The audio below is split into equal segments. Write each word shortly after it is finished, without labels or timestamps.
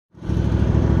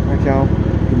Alright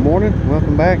y'all, good morning,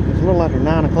 welcome back. It's a little after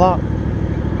 9 o'clock.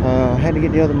 I had to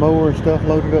get the other mower and stuff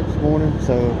loaded up this morning,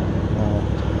 so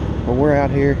but we're out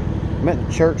here. I'm at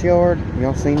the churchyard.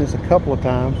 Y'all seen this a couple of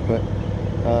times, but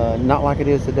not like it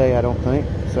is today, I don't think.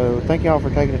 So thank y'all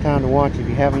for taking the time to watch. If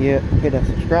you haven't yet, hit that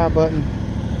subscribe button,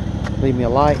 leave me a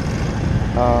like.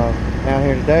 Out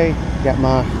here today, got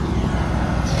my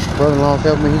brother-in-law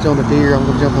helping me. He's on the deer. I'm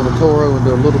gonna jump on the Toro and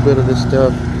do a little bit of this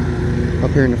stuff up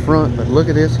here in the front. But look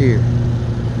at this here,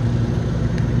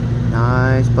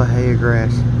 nice bahia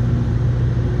grass.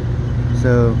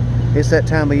 So it's that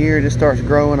time of year, it just starts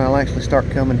growing. I'll actually start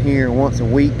coming here once a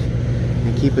week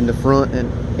and keeping the front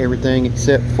and everything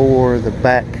except for the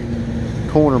back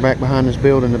corner back behind this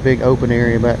building, the big open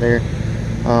area back there.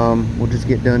 We'll just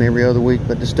get done every other week,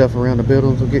 but the stuff around the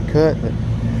buildings will get cut. But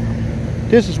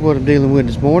this is what I'm dealing with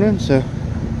this morning. So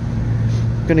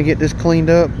gonna get this cleaned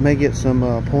up, may get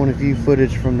some point of view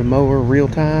footage from the mower real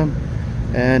time,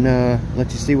 and let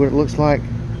you see what it looks like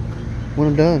when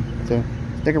I'm done. So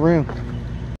stick around.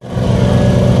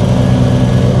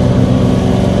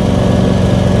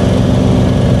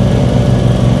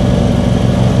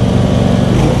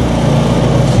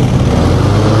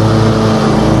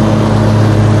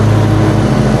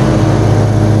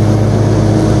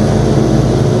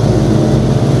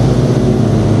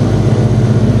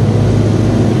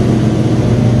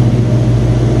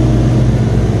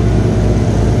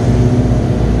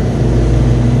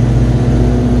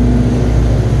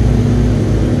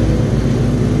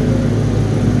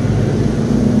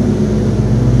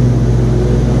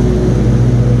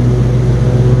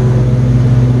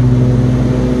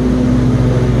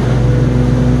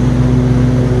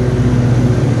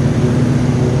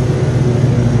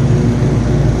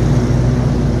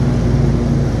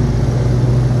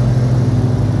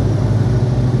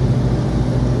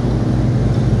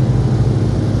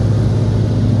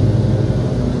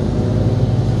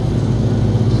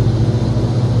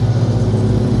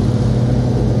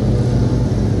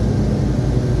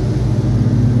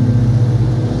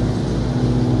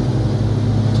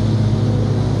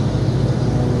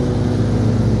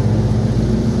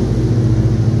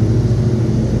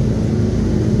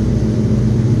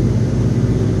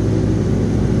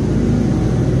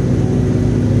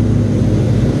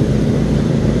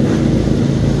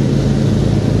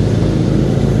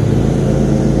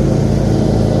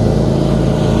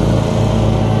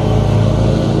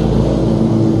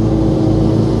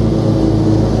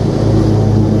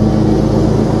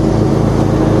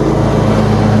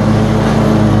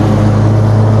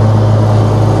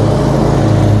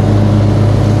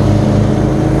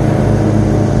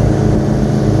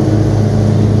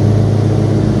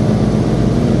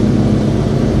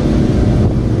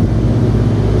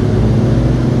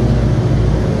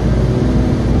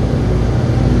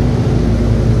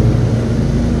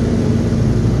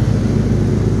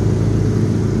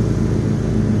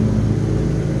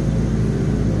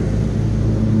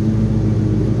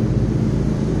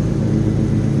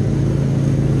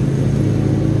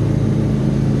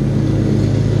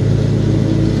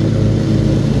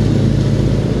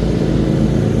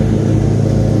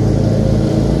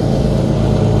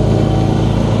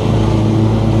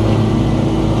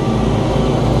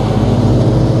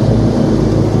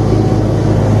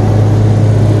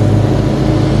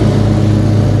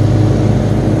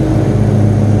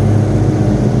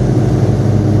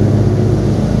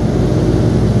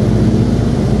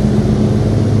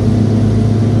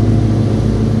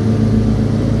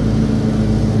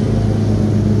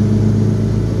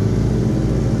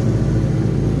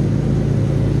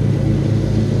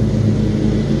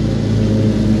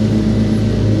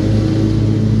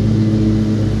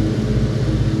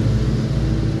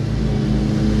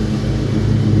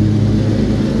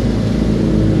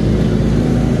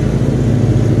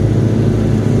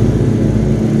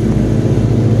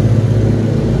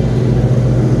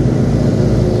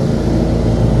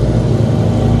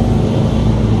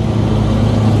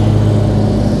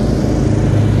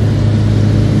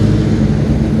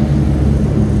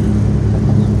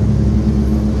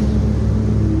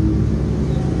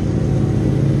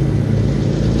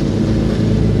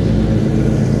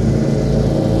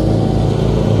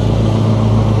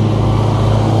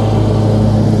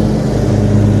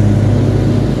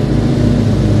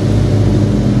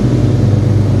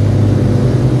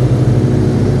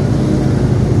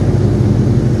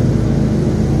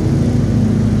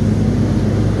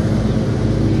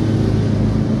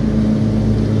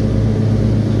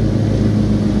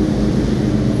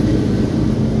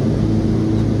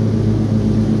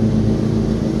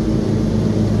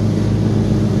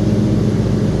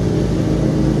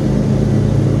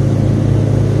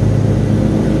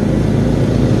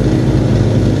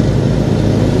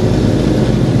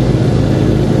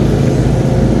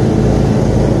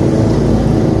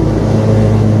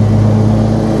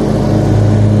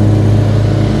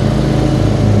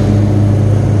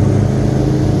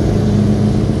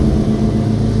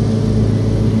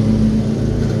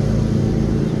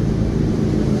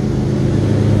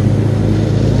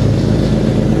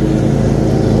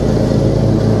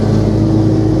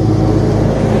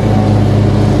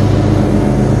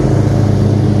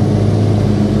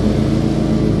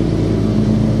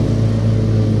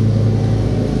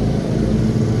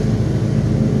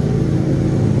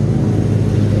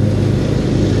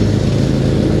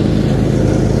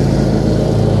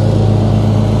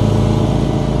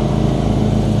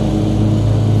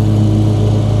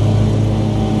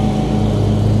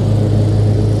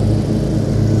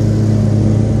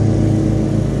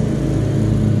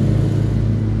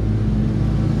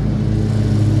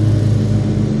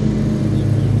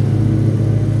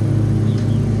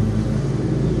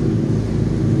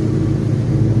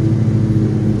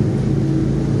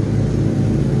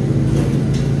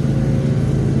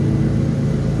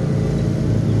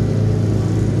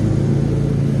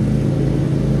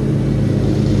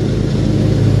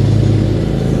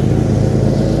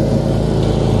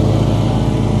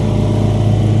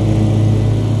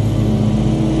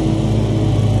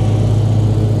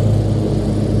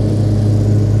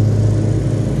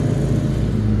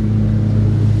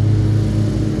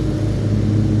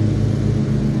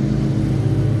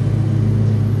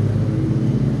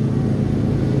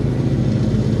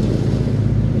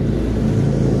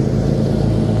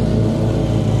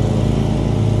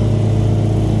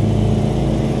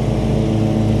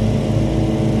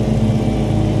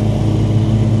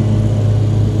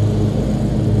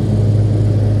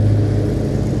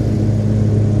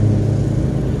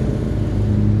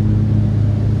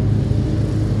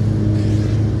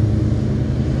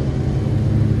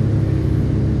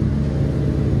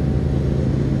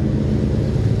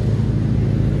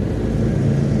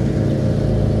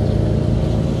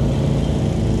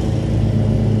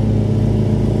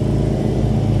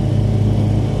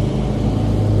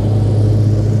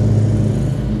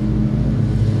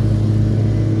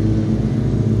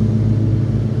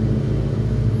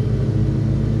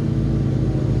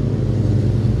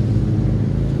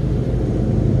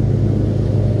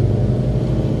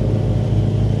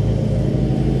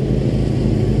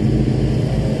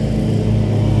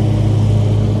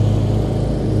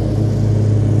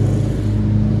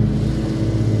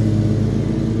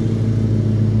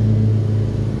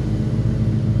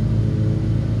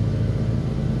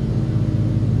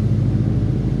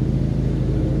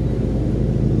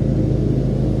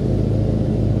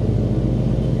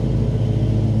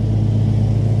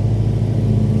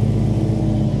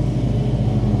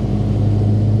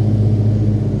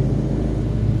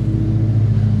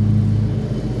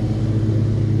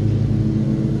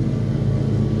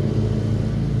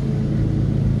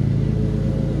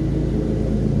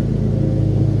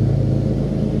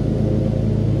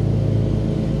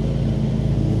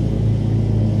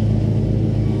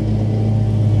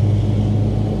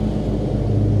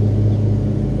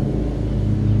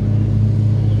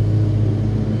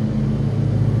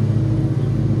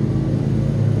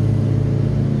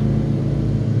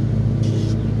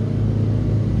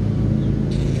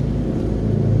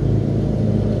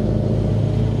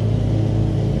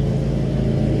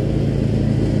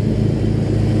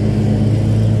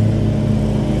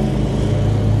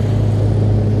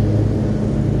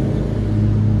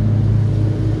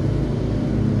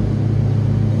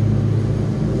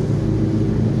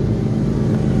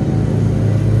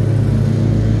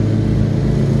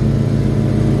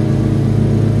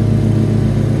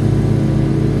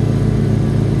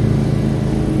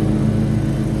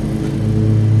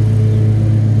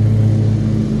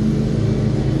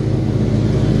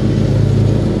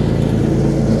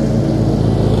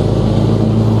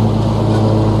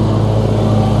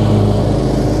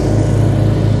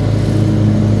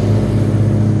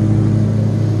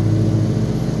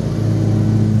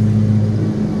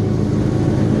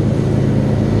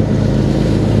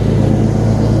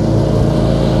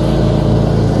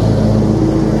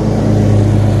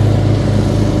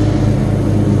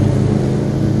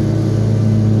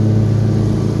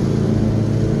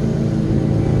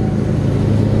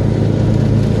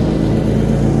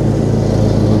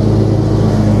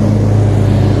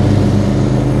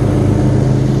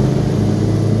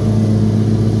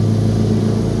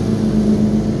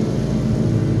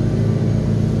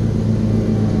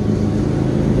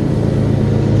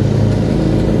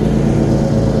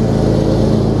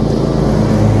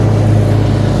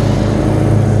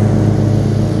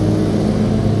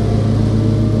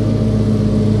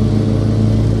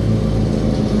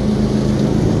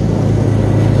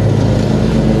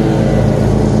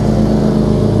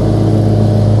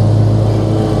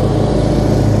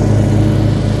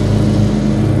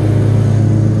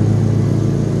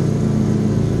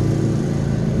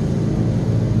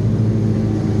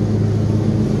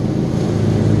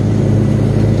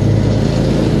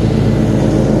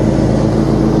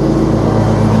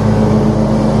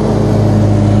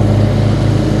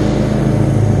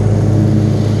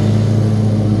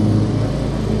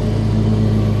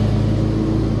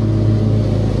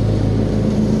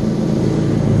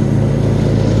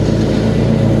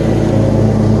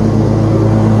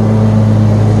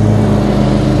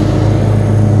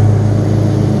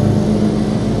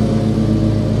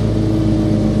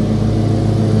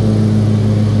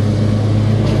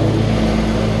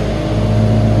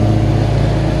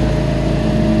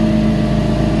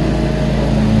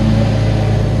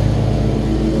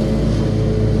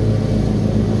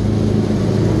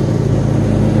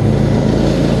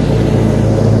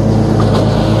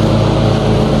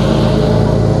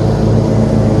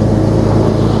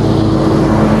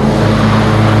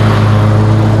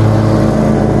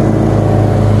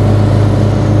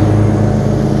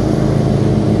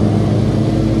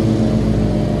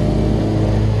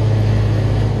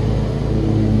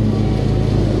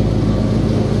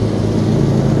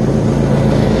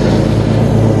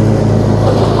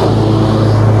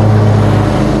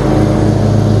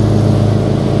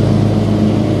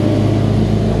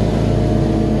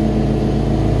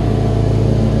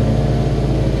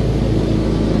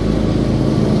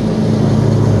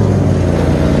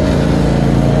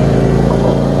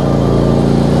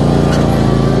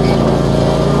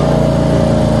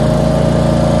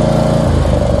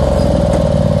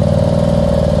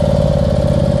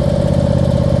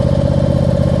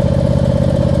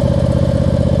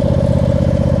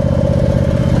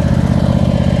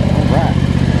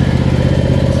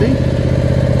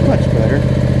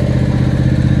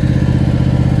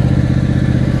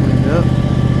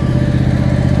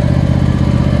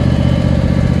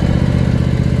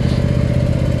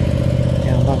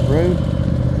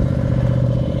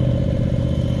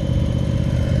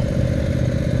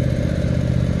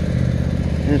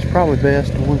 probably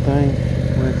best, one thing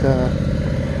with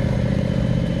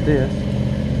this.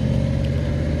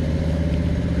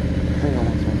 Hang on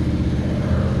one second.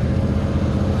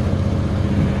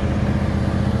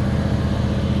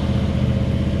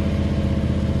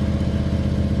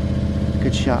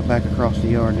 Good shot back across the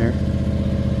yard there.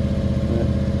 But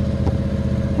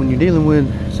when you're dealing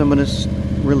with some of this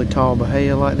really tall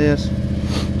bahia like this,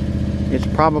 it's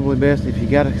probably best if you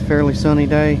got a fairly sunny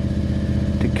day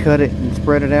to cut it and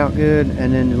spread it out good,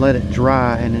 and then let it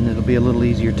dry, and then it'll be a little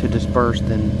easier to disperse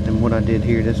than what I did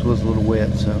here. This was a little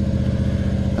wet, so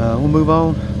we'll move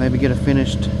on, maybe get a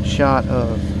finished shot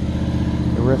of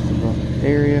the rest of the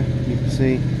area. You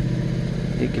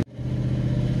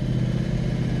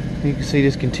can see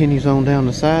this continues on down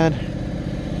the side,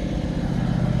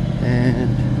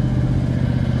 and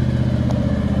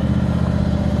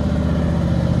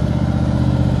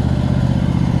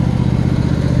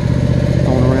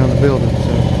building.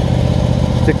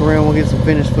 So stick around, we'll get some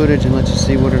finished footage and let you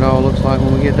see what it all looks like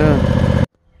when we get done.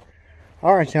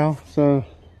 Alright y'all, so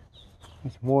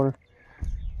that's some water.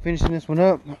 Finishing this one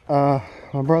up. My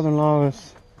brother-in-law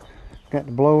has got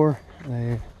the blower.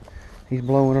 He's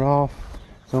blowing it off.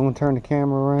 So I'm going to turn the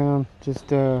camera around just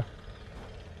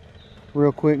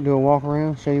real quick, do a walk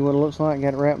around, show you what it looks like,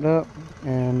 got it wrapped up,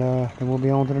 and then we'll be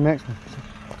on to the next one.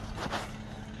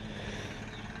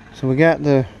 So we got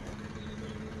the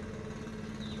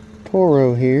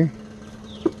Toro here.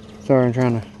 Sorry, I'm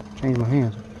trying to change my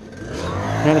hands.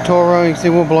 Now the Toro, you can see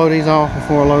we'll blow these off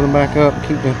before I load them back up.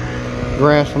 Keep the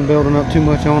grass from building up too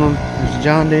much on them. There's a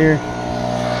John Deere.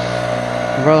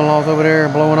 My brother-in-law's over there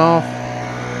blowing off.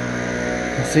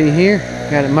 You can see here,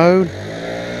 got it mowed.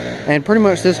 And pretty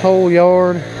much this whole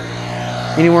yard,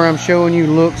 anywhere I'm showing you,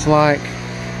 looks like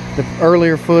the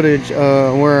earlier footage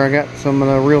where I got some of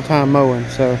the real-time mowing.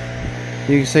 So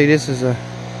you can see this is a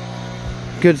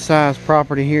good sized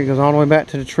property here. It goes all the way back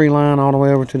to the tree line, all the way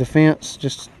over to the fence,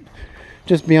 just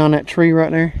beyond that tree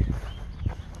right there.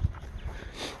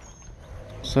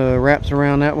 So it wraps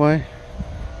around that way,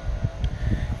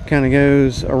 kind of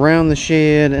goes around the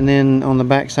shed, and then on the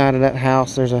back side of that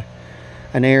house there's an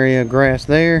area of grass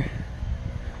there,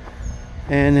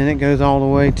 and then it goes all the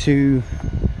way to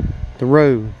the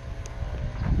road.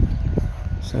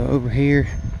 So over here,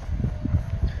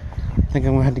 I think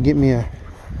I'm gonna have to get me a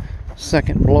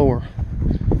second blower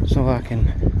so I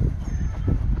can,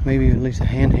 maybe at least a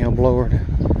handheld blower, to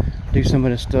do some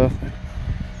of this stuff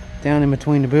down in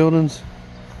between the buildings.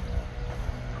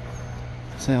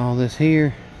 See all this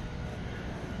here,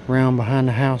 around behind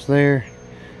the house there,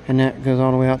 and that goes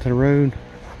all the way out to the road.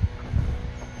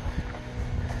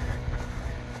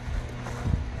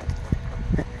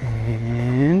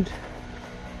 And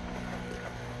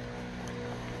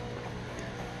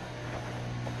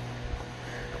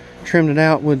trimmed it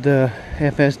out with the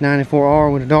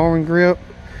FS94R with a Darwin grip,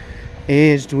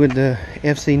 edged with the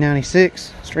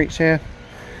FC96 straight shaft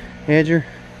edger.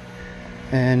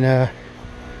 And I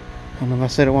don't know if I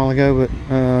said it a while ago,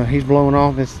 but he's blowing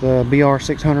off. It's the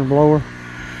BR600 blower.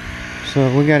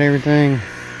 So we got everything, you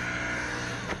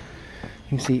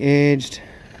can see, edged.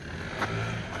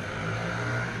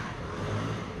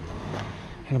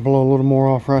 Gonna blow a little more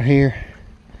off right here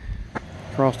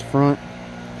across the front.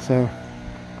 So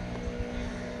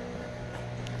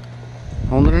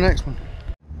on to the next one.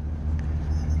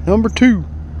 Number 2.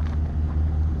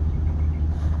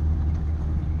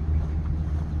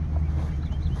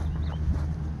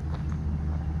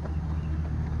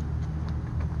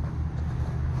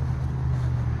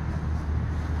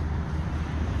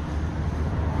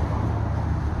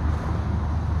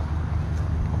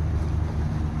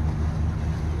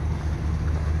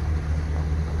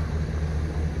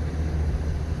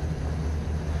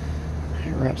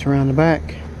 It wraps around the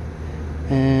back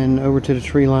and over to the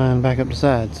tree line, back up the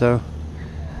side. So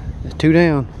it's 2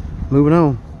 down, moving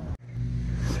on.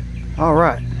 All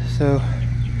right, so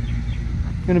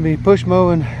gonna be push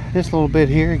mowing this little bit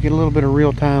here, get a little bit of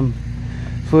real-time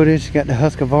footage. Got the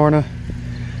Husqvarna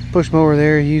push mower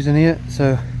there, using it.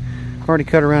 So I've already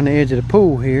cut around the edge of the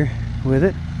pool here with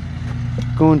it.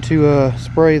 Going to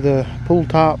spray the pool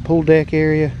top, pool deck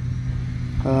area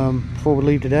before we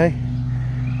leave today.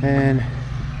 And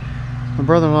my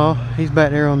brother-in-law, he's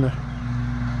back there on the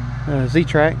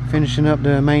Z-Track, finishing up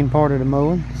the main part of the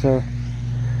mowing. So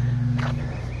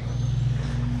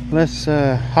let's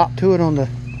hop to it on the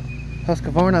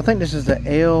Husqvarna. I think this is the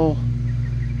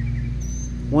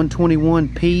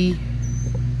L121P,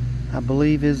 I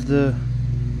believe is the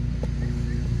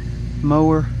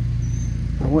mower,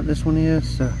 or what this one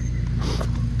is. So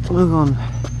we're gonna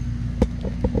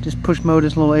just push mow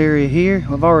this little area here.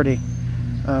 I've already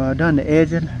done the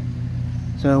edging.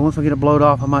 So once we get it blowed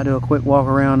off, I might do a quick walk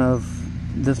around of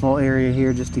this little area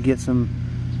here just to get some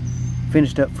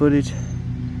finished up footage.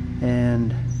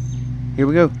 And here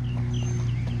we go.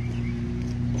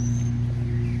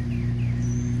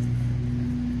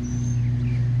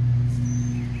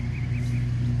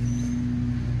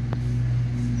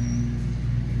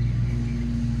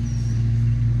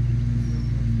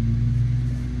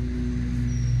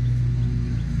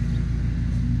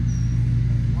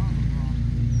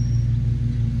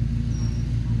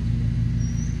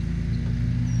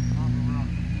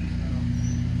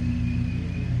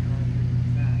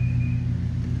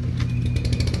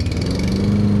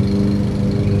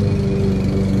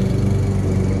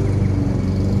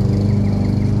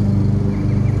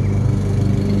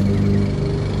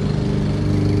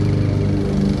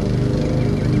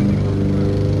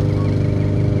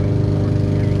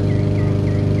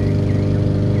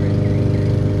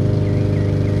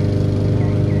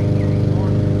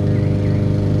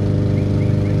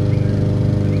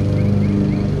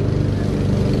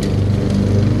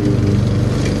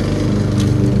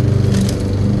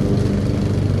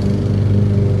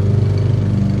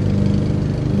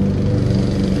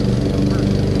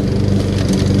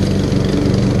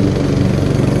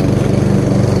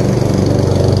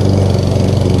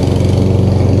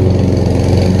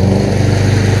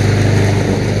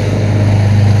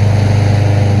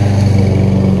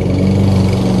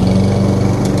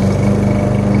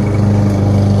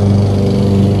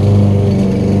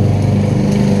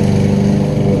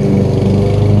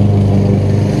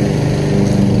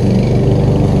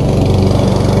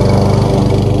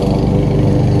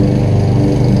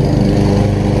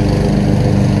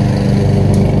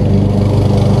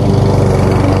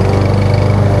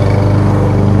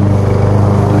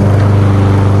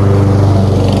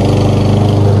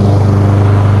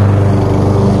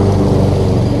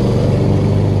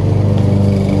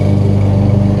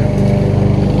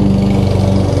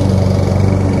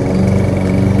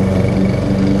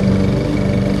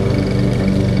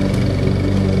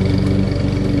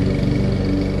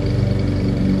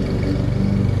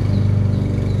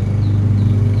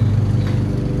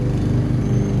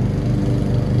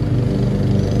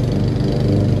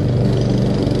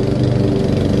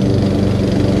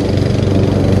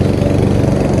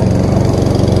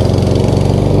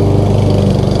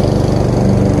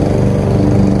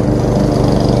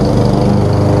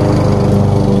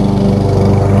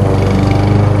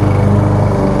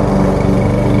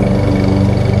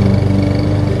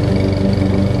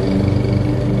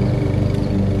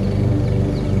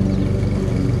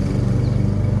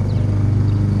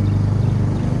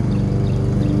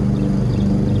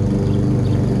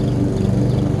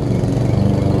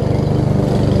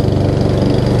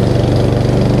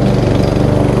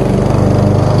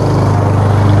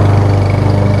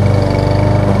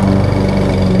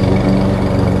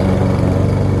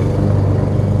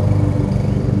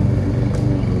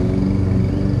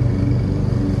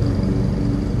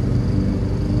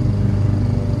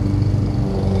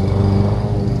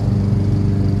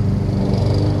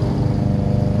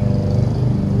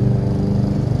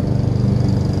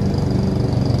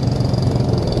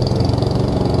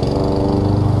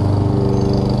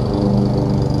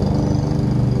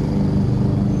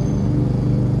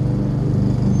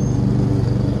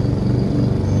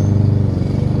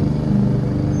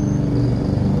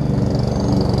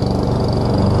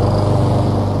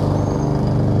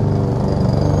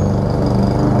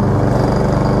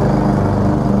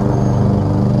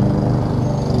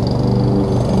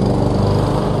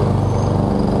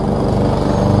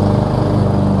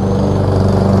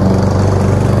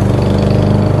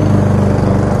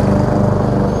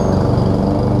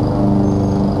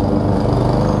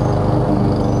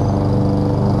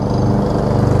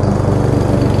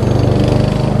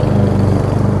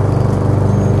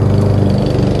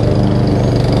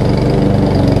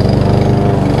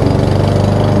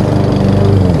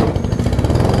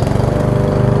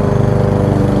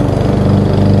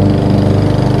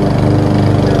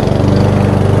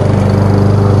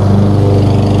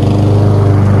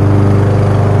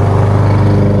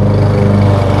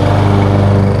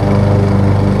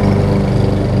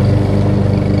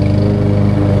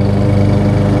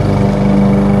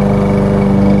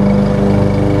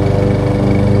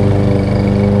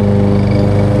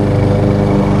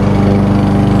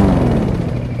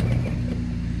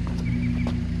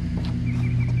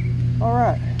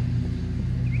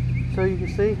 So you can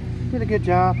see, did a good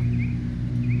job.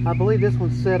 I believe this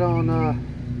one's set on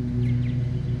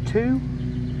 2.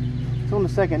 It's on the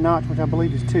second notch, which I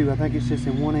believe is 2. I think it's just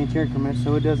in 1-inch increments,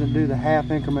 so it doesn't do the half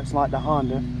increments like the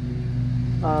Honda.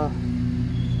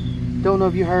 Don't know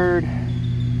if you heard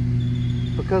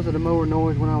because of the mower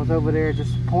noise when I was over there,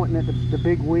 just pointing at the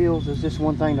big wheels is just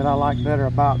one thing that I like better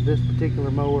about this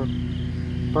particular mower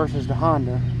versus the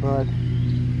Honda. But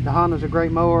the Honda's a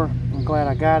great mower. I'm glad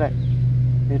I got it.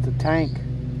 It's a tank.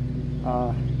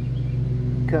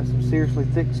 Cut some seriously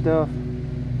thick stuff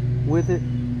with it.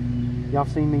 Y'all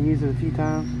seen me use it a few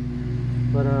times.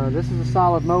 But this is a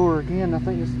solid mower. Again, I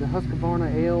think it's the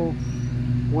Husqvarna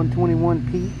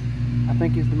L121P, I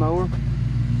think is the mower. It's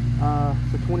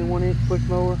a 21-inch push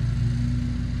mower.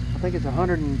 I think it's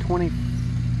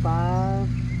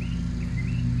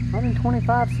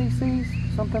 125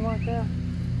 cc's, something like that.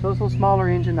 So it's a little smaller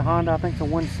engine. The Honda, I think, it's a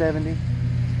 170.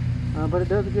 But it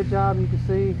does a good job, you can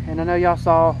see. And I know y'all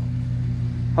saw,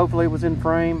 hopefully it was in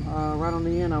frame, right on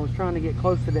the end. I was trying to get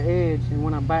close to the edge, and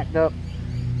when I backed up,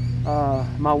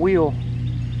 my wheel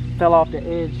fell off the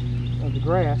edge of the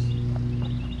grass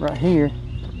right here.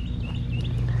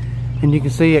 And you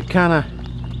can see it kind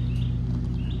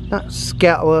of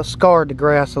scarred the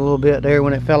grass a little bit there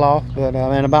when it fell off, but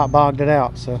and about bogged it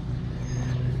out. So,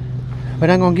 but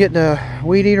I'm gonna get the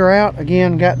weed eater out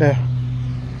again. Got the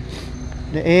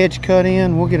edge cut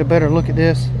in. We'll get a better look at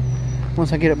this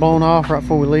once I get it blown off right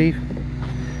before we leave.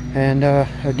 And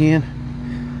again,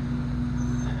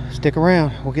 stick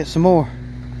around. We'll get some more.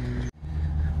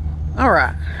 All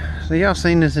right. So y'all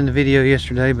seen this in the video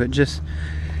yesterday, but just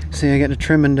see, I got the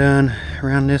trimming done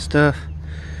around this stuff.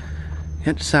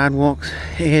 Got the sidewalks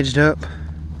edged up.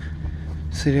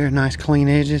 See there, nice clean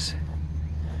edges.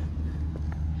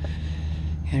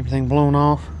 Got everything blown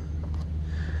off.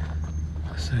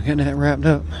 So got that wrapped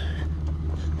up.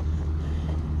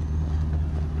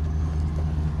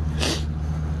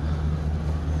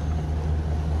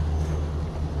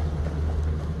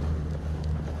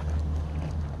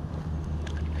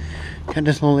 Got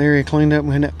this little area cleaned up.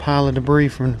 We had that pile of debris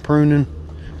from the pruning.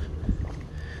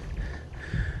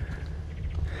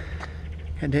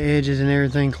 Got the edges and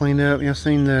everything cleaned up. Y'all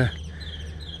seen the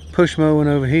push mowing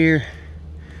over here.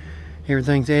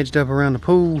 Everything's edged up around the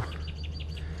pool.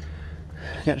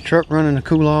 Got the truck running to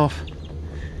cool off.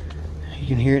 You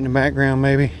can hear it in the background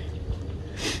maybe.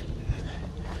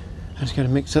 I just got to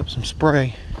mix up some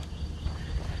spray.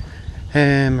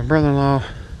 And my brother-in-law,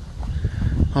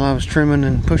 while I was trimming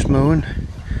and push mowing,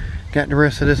 got the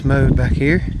rest of this mowed back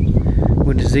here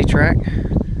with the Z-Track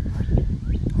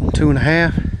on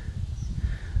 2.5.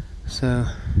 So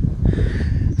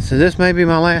this may be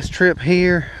my last trip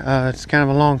here. It's kind of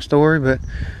a long story, but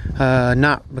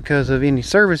not because of any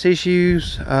service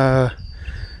issues.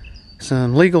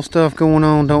 Some legal stuff going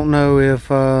on. Don't know if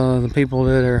the people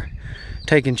that are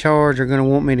taking charge are going to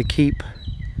want me to keep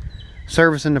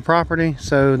servicing the property.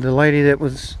 So the lady that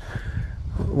was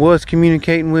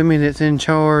communicating with me, that's in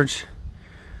charge,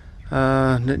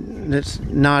 that's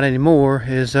not anymore,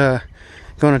 is going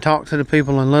to talk to the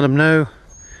people and let them know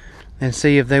and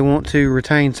see if they want to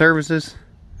retain services.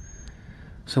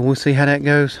 So we'll see how that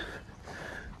goes.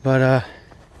 But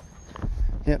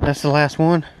yep, that's the last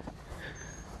one,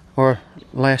 or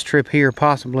last trip here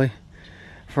possibly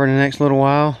for the next little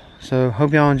while. So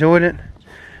hope y'all enjoyed it,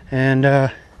 and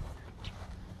on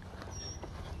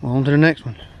to the next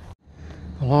one.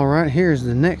 Well, all right, here's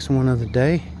the next one of the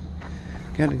day.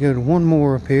 Got to go to one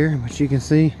more up here, but you can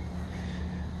see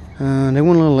they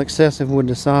went a little excessive with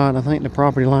the sod. I think the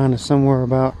property line is somewhere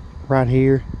about right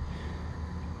here.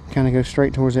 Kind of goes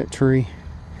straight towards that tree.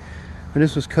 But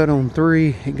this was cut on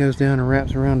 3. It goes down and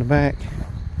wraps around the back.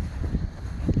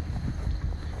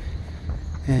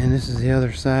 And this is the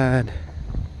other side.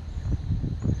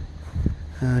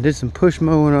 Did some push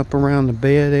mowing up around the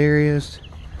bed areas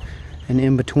and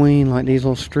in between, like these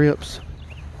little strips,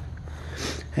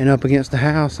 and up against the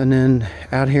house, and then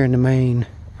out here in the main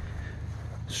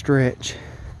stretch,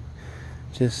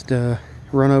 just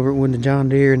run over it with the John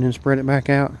Deere and then spread it back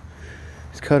out.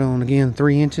 It's cut on again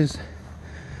 3 inches.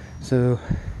 So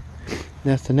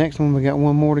that's the next one. We got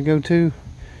one more to go to,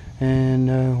 and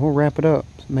we'll wrap it up.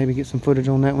 Maybe get some footage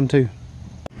on that one too.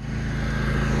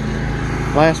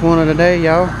 Last one of the day,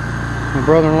 y'all. My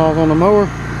brother-in-law's on the mower.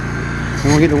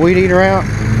 We'll get the weed eater out.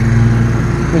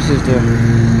 This is the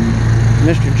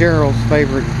Mr. Gerald's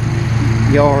favorite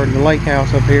yard, the lake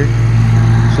house up here.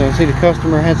 So I see the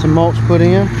customer had some mulch put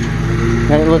in.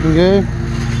 Got it looking good.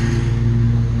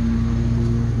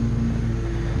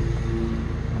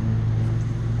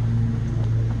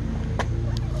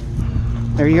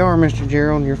 There you are, Mr.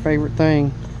 Gerald, your favorite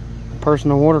thing.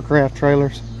 Personal watercraft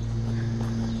trailers.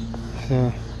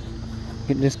 So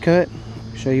get this cut,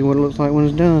 show you what it looks like when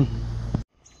it's done.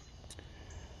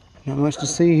 Not much to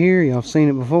see here, y'all have seen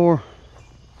it before.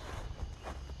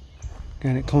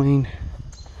 Got it cleaned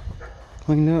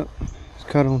up. It's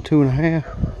cut on 2.5.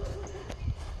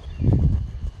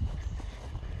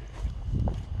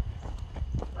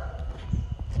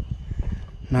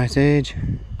 Nice edge.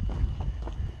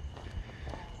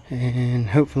 And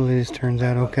hopefully this turns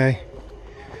out okay.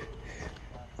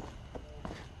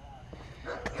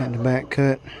 Got the back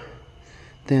cut,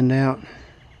 thinned out.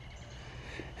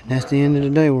 And that's the end of the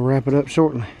day. We'll wrap it up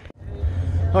shortly.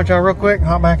 Alright y'all, real quick,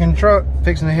 hop back in the truck,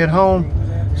 fixing to head home.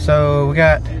 So we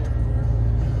got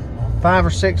 5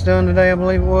 or 6 done today, I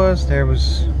believe it was.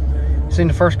 Seen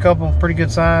the first couple, pretty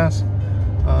good size.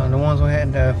 The ones we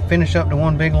had to finish up the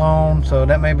one big lawn, so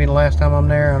that may be the last time I'm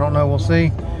there. I don't know, we'll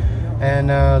see. And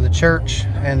the church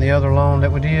and the other lawn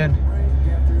that we did.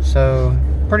 So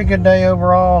pretty good day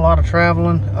overall, a lot of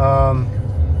traveling. I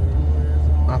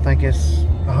think it's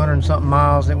 100 and something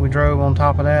miles that we drove on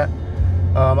top of that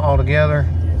all together.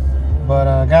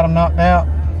 But got them knocked out,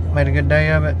 made a good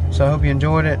day of it. So I hope you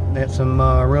enjoyed it. Had some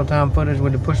real-time footage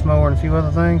with the push mower and a few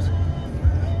other things.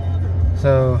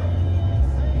 So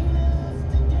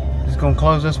just gonna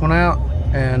close this one out,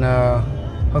 and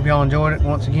hope y'all enjoyed it.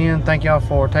 Once again, thank y'all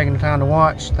for taking the time to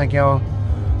watch. Thank y'all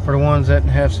for the ones that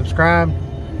have subscribed.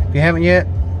 If you haven't yet,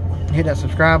 hit that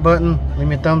subscribe button, leave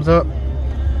me a thumbs up,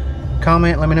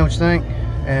 comment, let me know what you think,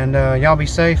 and y'all be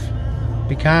safe,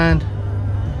 be kind,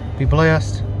 be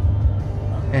blessed,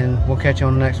 and we'll catch you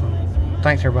on the next one.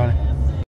 Thanks everybody.